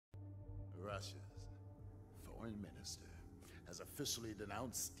Russia's foreign minister has officially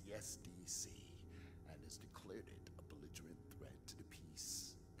denounced the SDC and has declared it a belligerent threat to the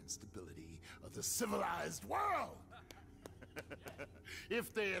peace and stability of the civilized world.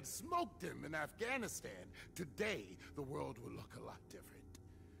 If they had smoked him in Afghanistan, today the world would look a lot different.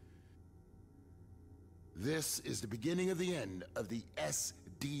 This is the beginning of the end of the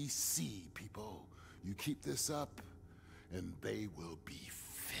SDC, people. You keep this up, and they will be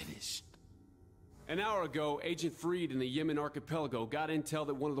finished. An hour ago, Agent Freed in the Yemen archipelago got intel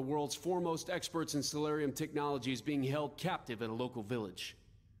that one of the world's foremost experts in Solarium technology is being held captive at a local village.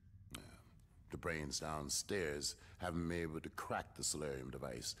 The brains downstairs haven't been able to crack the Solarium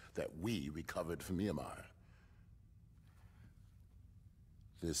device that we recovered from Myanmar.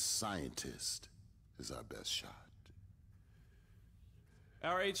 This scientist is our best shot.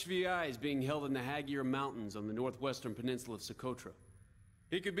 Our HVI is being held in the Hagir Mountains on the northwestern peninsula of Socotra.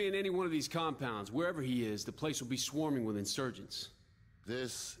 He could be in any one of these compounds. Wherever he is, the place will be swarming with insurgents.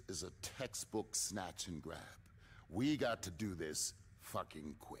 This is a textbook snatch and grab. We got to do this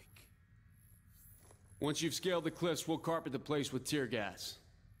fucking quick. Once you've scaled the cliffs, we'll carpet the place with tear gas.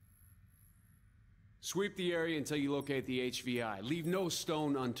 Sweep the area until you locate the HVI. Leave no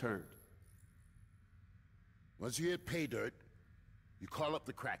stone unturned. Once you hit pay dirt, you call up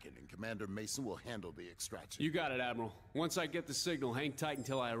the Kraken and Commander Mason will handle the extraction. You got it, Admiral. Once I get the signal, hang tight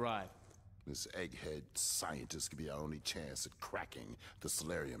until I arrive. This egghead scientist could be our only chance at cracking the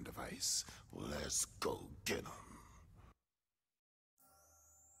Solarium device. Let's go get him.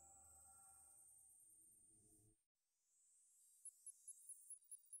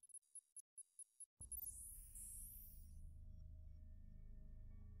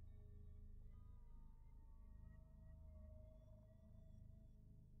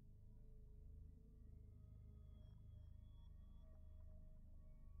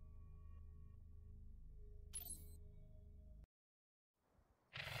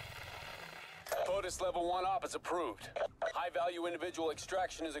 POTUS Level 1 op is approved. High-value individual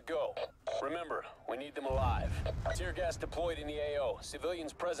extraction is a go. Remember, we need them alive. Tear gas deployed in the AO.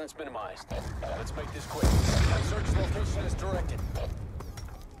 Civilians' presence minimized. Let's make this quick. Search location is directed.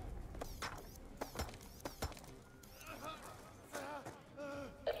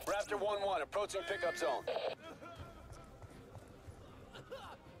 Raptor 1-1, approaching pickup zone.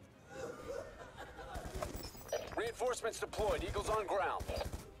 Reinforcements deployed. Eagles on ground.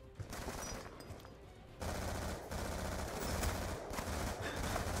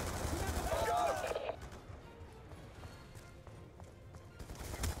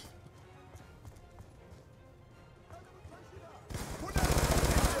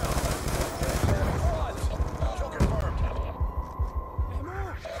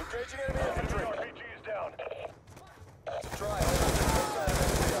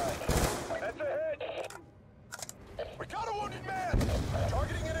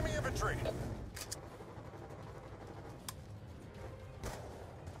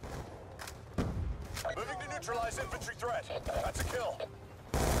 Neutralize infantry threat. That's a kill.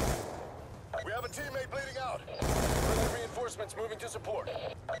 We have a teammate bleeding out. Further reinforcements moving to support.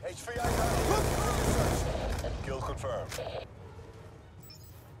 HVI down. Kill confirmed.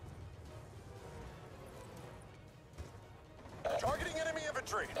 Targeting enemy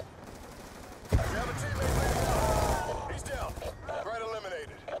infantry. We have a teammate bleeding out. He's down. Threat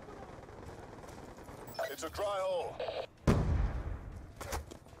eliminated. It's a dry hole.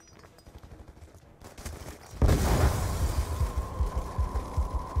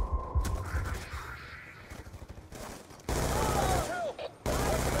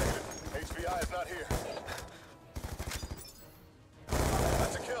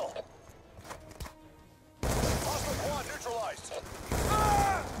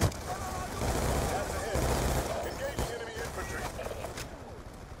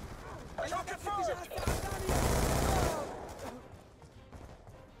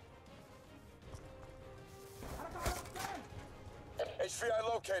 HVI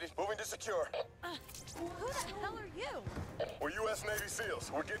located. Moving to secure. Who the hell are you? We're U.S. Navy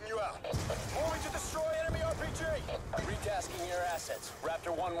SEALs. We're getting you out. Moving to destroy enemy RPG. Retasking air assets.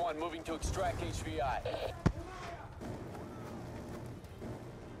 Raptor 1-1 moving to extract HVI.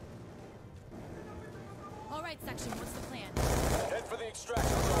 All right, Section, what's the plan? Head for the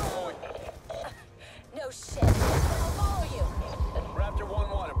extraction zone, Chloe. No shit. I'll follow you. Raptor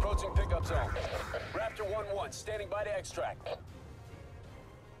 1-1 approaching pickup zone. Raptor 1-1 standing by to extract.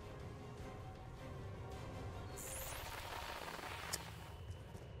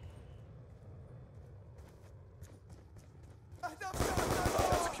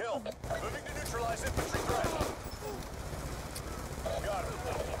 That's a kill. Moving to neutralize infantry threat. Got him.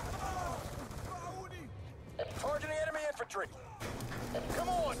 victory. Come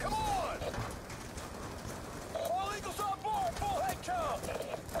on, come on!